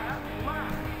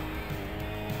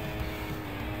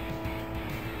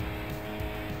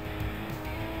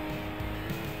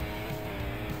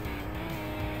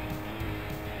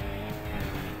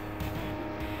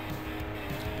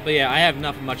 But yeah, I have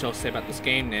nothing much else to say about this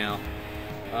game now,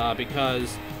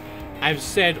 because I've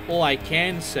said all I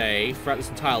can say throughout this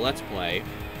entire Let's Play.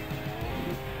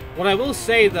 What I will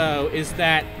say, though, is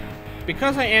that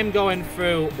because I am going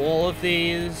through all of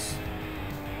these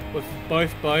with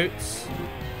both boats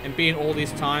and being all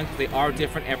these times, because they are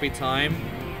different every time,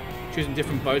 choosing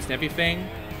different boats and everything,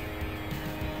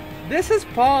 this is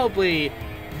probably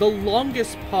the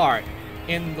longest part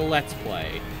in the Let's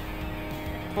Play.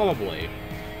 Probably.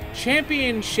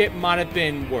 Championship might have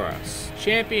been worse.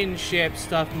 Championship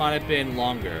stuff might have been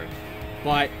longer.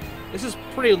 But this is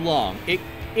pretty long. It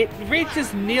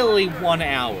reaches nearly 1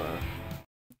 hour.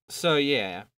 So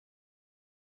yeah.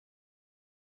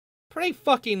 Pretty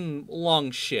fucking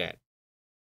long shit.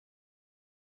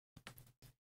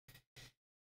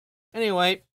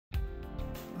 Anyway,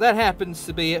 that happens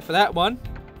to be it for that one.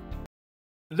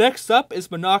 Next up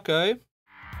is Monaco.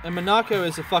 And Monaco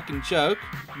is a fucking joke.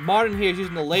 Martin here is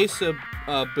using the laser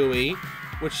buoy,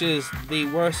 which is the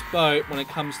worst boat when it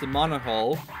comes to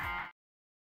monohull.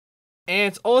 And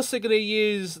it's also going to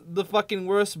use the fucking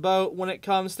worst boat when it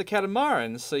comes to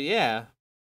catamarans, so yeah.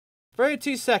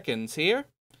 32 seconds here.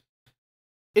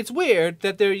 It's weird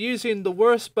that they're using the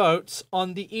worst boats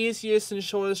on the easiest and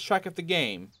shortest track of the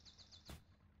game.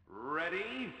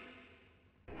 Ready?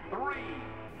 3,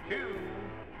 2,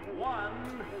 1,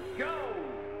 go!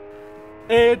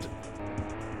 And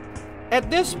at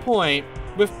this point,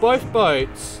 with both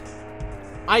boats,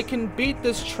 I can beat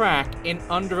this track in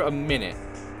under a minute.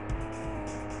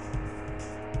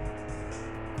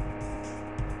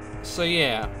 So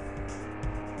yeah,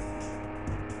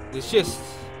 it's just...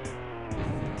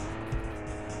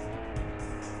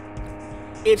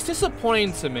 it's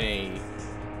disappointing to me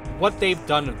what they've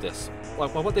done with this.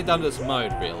 Like, what they've done with this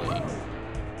mode, really.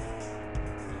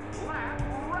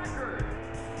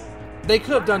 They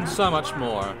could have done so much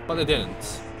more, but they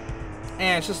didn't.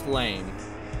 And it's just lame.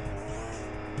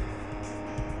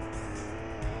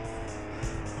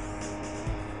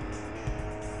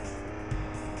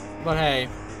 But hey,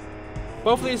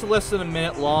 both of these are less than a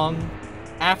minute long.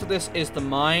 After this is the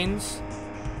mines.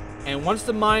 And once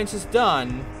the mines is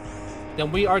done,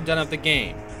 then we are done with the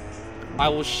game. I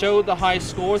will show the high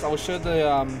scores. I will show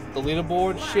the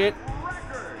leaderboard shit.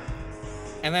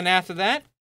 And then after that,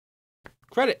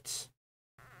 credits.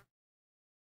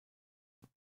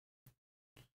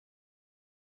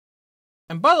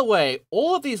 And by the way,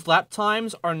 all of these lap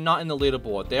times are not in the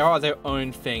leaderboard. They are their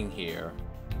own thing here.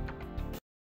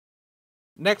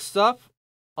 Next up,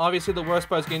 obviously the worst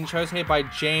boat is getting chosen here by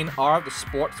Jane R, the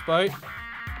sports boat.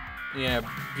 Yeah,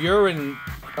 Buren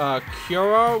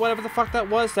Cura, or whatever the fuck that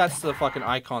was. That's the fucking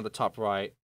icon at the top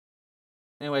right.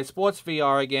 Anyway, sports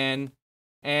VR again.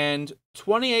 And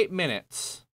 28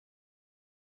 minutes.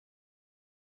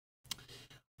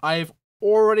 I've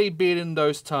already beaten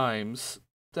those times.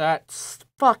 That's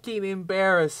fucking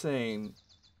embarrassing.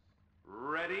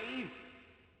 Ready?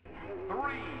 3,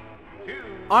 2...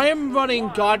 I am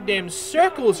running goddamn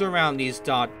circles around these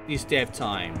dev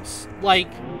times. Like...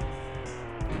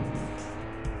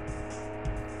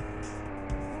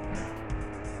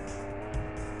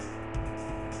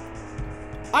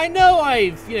 I know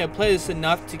I've, played this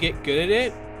enough to get good at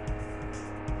it.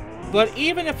 But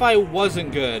even if I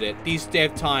wasn't good at it, these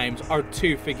dev times are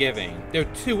too forgiving. They're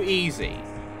too easy.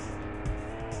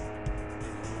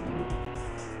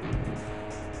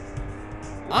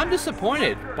 I'm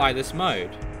disappointed by this mode.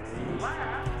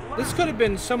 This could have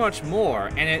been so much more,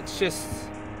 and it's just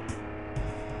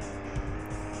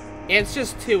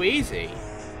too easy.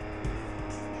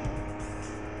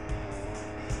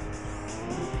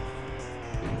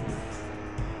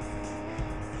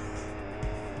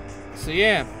 So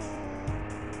yeah.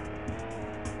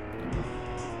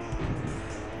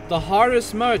 The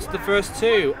hardest modes, the first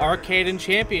two, Arcade and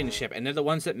Championship, and they're the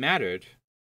ones that mattered.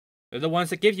 They're the ones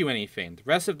that give you anything. The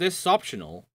rest of this is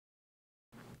optional.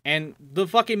 And the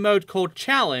fucking mode called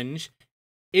Challenge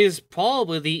is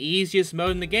probably the easiest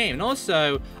mode in the game. And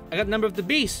also, I got Number of the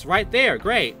Beast right there.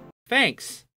 Great.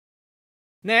 Thanks.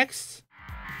 Next.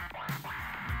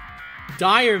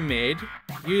 dire mid,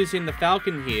 using the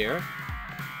Falcon here,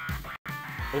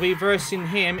 will be versing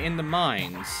him in the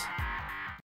mines.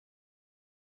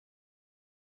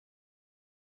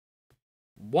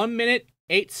 1 minute,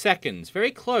 8 seconds.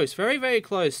 Very close. Very, very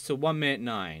close to 1 minute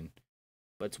 9.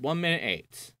 But it's 1 minute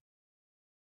 8.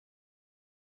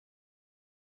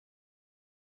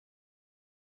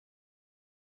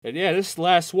 And yeah, this is the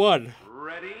last one.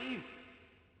 Ready?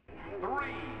 3,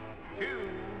 2,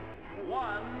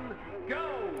 1,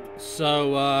 go!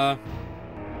 So,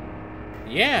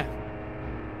 yeah.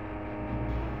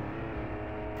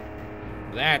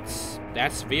 That's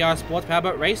VR Sports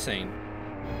Powerboat Racing.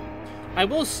 I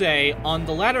will say, on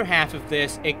the latter half of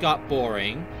this, it got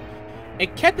boring.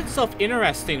 It kept itself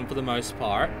interesting for the most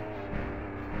part,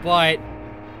 but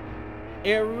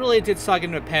it really did start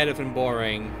getting repetitive and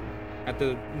boring at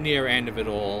the near end of it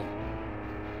all.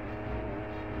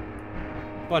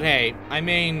 But hey, I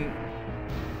mean,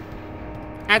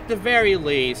 at the very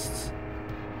least,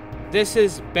 this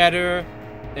is better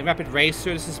than Rapid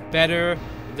Racer. This is better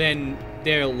than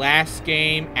their last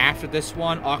game after this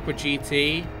one, Aqua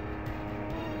GT.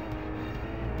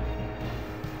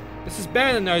 This is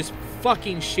better than those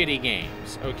fucking shitty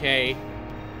games, okay?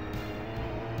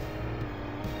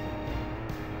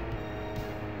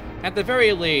 At the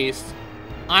very least,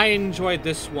 I enjoyed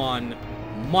this one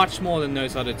much more than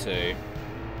those other two.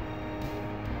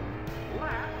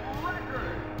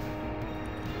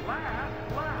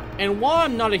 And while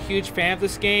I'm not a huge fan of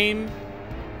this game,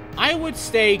 I would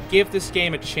say give this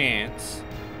game a chance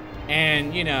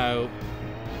and, you know,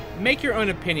 make your own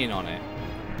opinion on it.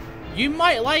 You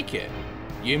might like it.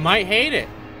 You might hate it.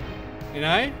 You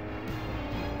know?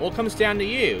 All comes down to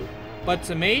you. But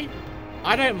to me,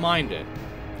 I don't mind it.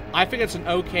 I think it's an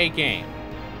okay game.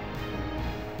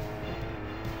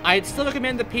 I'd still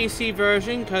recommend the PC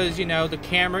version because, you know, the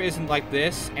camera isn't like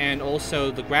this and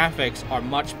also the graphics are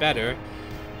much better.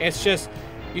 It's just,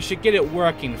 you should get it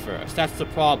working first. That's the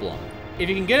problem. If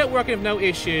you can get it working with no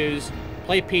issues,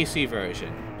 play PC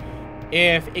version.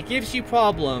 If it gives you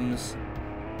problems,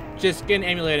 just get an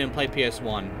emulator and play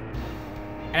PS1.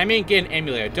 And I mean get an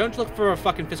emulator. Don't look for a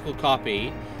fucking physical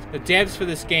copy. The devs for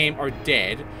this game are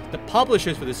dead. The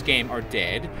publishers for this game are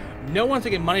dead. No one's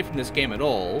taking money from this game at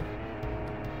all.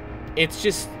 It's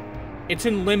just, it's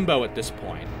in limbo at this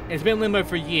point. It's been in limbo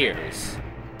for years.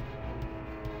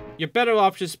 You're better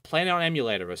off just playing it on an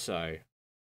emulator or so.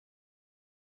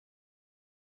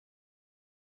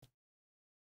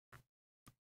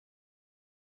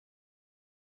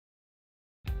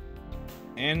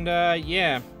 And,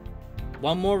 yeah.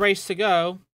 One more race to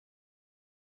go.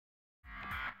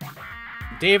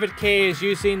 David K is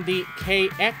using the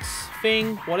KX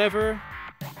thing, whatever.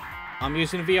 I'm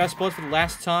using VR Sports for the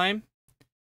last time.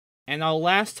 And our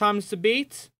last times to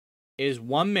beat is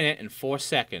 1 minute and 4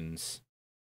 seconds.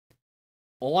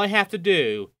 All I have to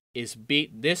do is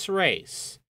beat this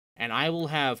race, and I will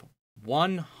have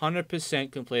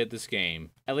 100% completed this game.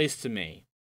 At least to me.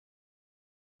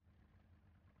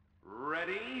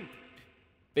 Ready?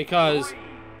 Because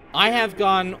I have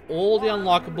gotten all the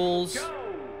unlockables,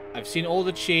 I've seen all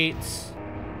the cheats,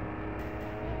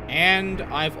 and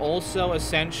I've also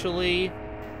essentially,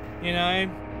 you know,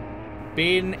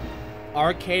 been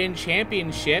arcade and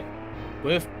championship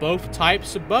with both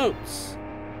types of boats.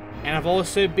 And I've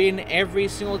also been every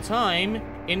single time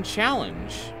in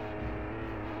challenge.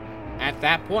 At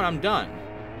that point, I'm done.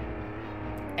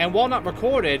 And while not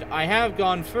recorded, I have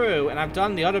gone through, and I've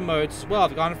done the other modes as well.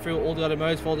 I've gone through all the other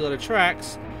modes for all the other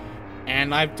tracks,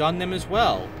 and I've done them as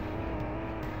well.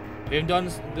 I've even done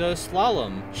the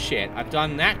slalom shit. I've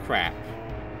done that crap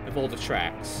with all the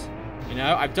tracks. You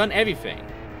know, I've done everything.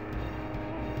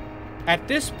 At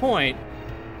this point,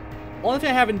 only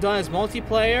thing I haven't done is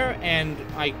multiplayer, and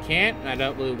I can't, and I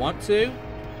don't really want to.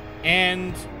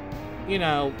 And, you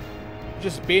know,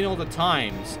 just beating all the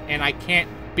times, and I can't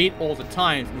beat all the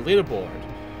times in the leaderboard.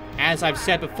 As I've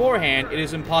said beforehand, it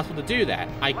is impossible to do that.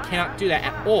 I cannot do that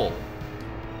at all.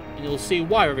 And you'll see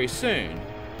why very soon.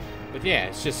 But yeah,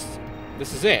 it's just,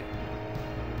 this is it.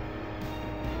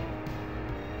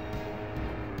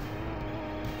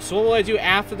 So what will I do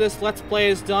after this Let's Play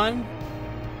is done?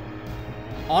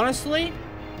 Honestly,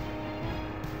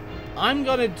 I'm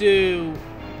gonna do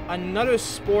another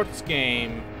sports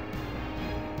game,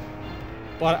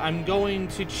 but I'm going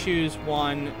to choose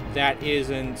one that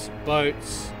isn't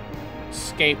boats,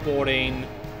 skateboarding,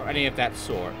 or any of that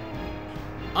sort.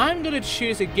 I'm gonna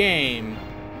choose a game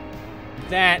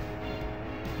that,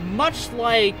 much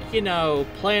like, you know,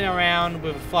 playing around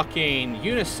with a fucking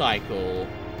unicycle,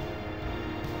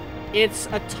 it's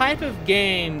a type of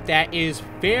game that is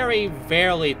very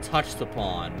rarely touched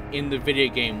upon in the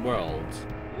video game world.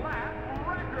 Lap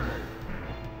record.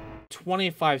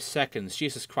 25 seconds,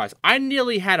 Jesus Christ. I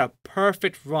nearly had a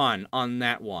perfect run on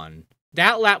that one.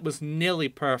 That lap was nearly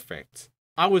perfect.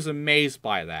 I was amazed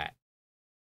by that.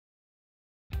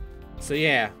 So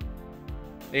yeah,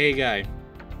 there you go.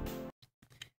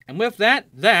 And with that,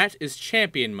 that is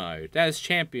champion mode. That's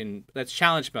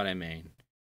challenge mode, I mean.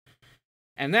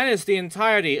 And that is the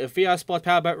entirety of VR Sports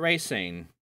Powerboat Racing.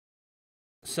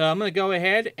 So I'm going to go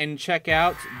ahead and check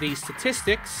out the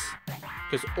statistics,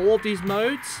 because all of these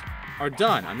modes are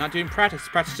done. I'm not doing practice.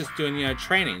 Practice just doing, you know,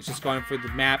 training. It's just going through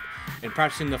the map and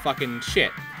practicing the fucking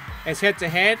shit. There's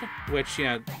head-to-head, which, you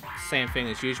know, same thing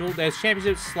as usual. There's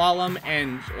championship, slalom,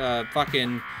 and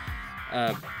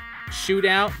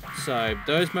shootout. So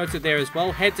those modes are there as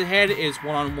well. Head-to-head is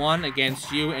one-on-one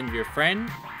against you and your friend.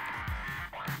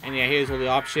 And yeah, here's all the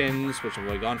options, which I've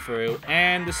already gone through.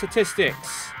 And the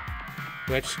statistics,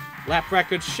 which lap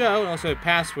records show, and also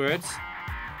passwords.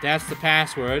 That's the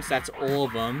passwords. That's all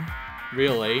of them,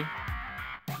 really.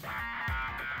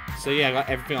 So yeah, I got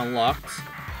everything unlocked.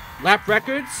 Lap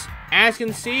records, as you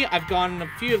can see, I've gotten a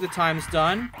few of the times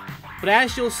done. But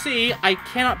as you'll see, I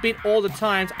cannot beat all the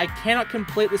times. I cannot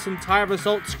complete this entire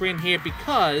results screen here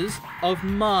because of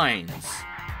Mines.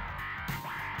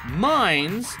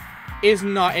 Mines is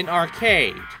not an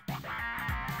arcade.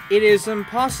 It is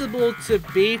impossible to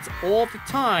beat all the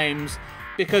times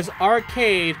because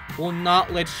arcade will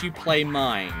not let you play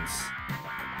Mines.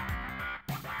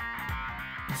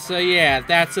 So yeah,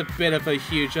 that's a bit of a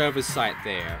huge oversight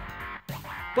there.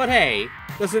 But hey,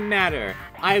 doesn't matter.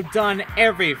 I've done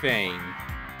everything.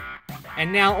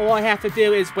 And now all I have to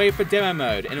do is wait for demo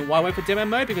mode. And why wait for demo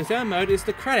mode? Because demo mode is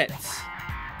the credits.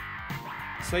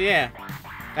 So yeah,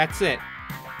 that's it.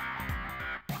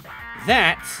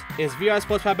 That is VR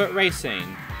Sports Powerboat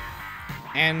Racing.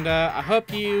 And I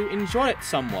hope you enjoyed it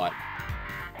somewhat.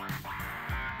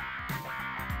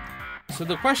 So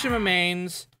the question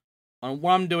remains on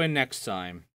what I'm doing next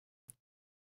time.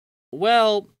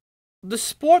 Well, the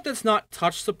sport that's not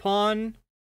touched upon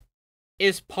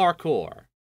is parkour.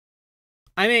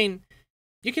 I mean,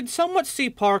 you can somewhat see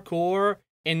parkour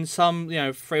in some, you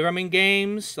know, free-roaming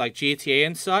games like GTA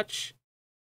and such.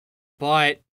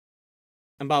 But,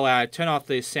 and by the way, I turn off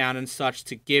the sound and such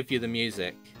to give you the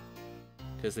music.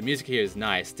 Because the music here is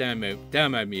nice,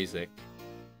 demo music.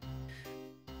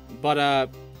 But,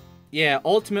 yeah,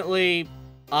 ultimately,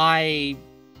 I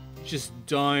just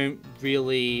don't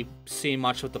really see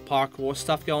much of the parkour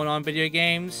stuff going on in video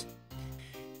games.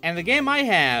 And the game I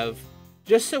have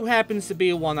just so happens to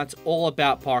be one that's all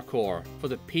about parkour for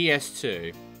the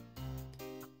PS2.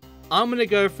 I'm gonna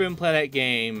go through and play that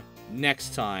game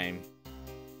next time.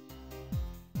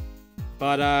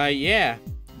 But yeah,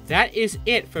 that is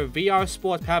it for VR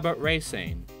Sports Powerboat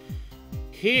Racing.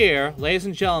 Here, ladies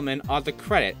and gentlemen, are the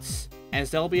credits, as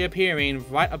they'll be appearing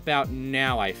right about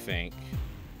now, I think.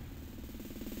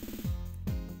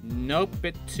 Nope,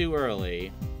 bit too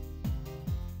early.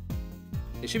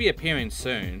 It should be appearing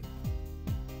soon.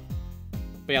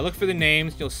 But yeah, look for the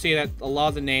names. You'll see that a lot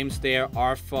of the names there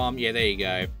are from... Yeah, there you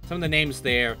go. Some of the names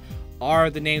there are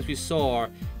the names we saw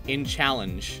in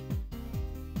Challenge.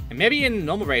 And maybe in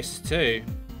normal races too.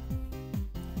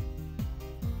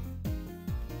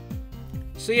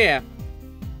 So yeah.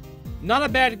 Not a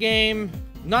bad game.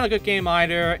 Not a good game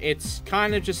either. It's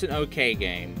kind of just an okay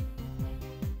game.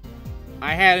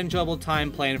 I had an enjoyable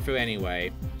time playing through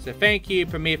anyway. So thank you,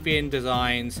 Promethean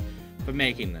Designs, for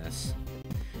making this.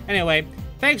 Anyway,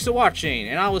 thanks for watching,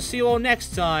 and I will see you all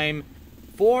next time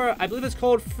for, I believe it's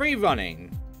called Free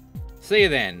Running. See you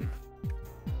then.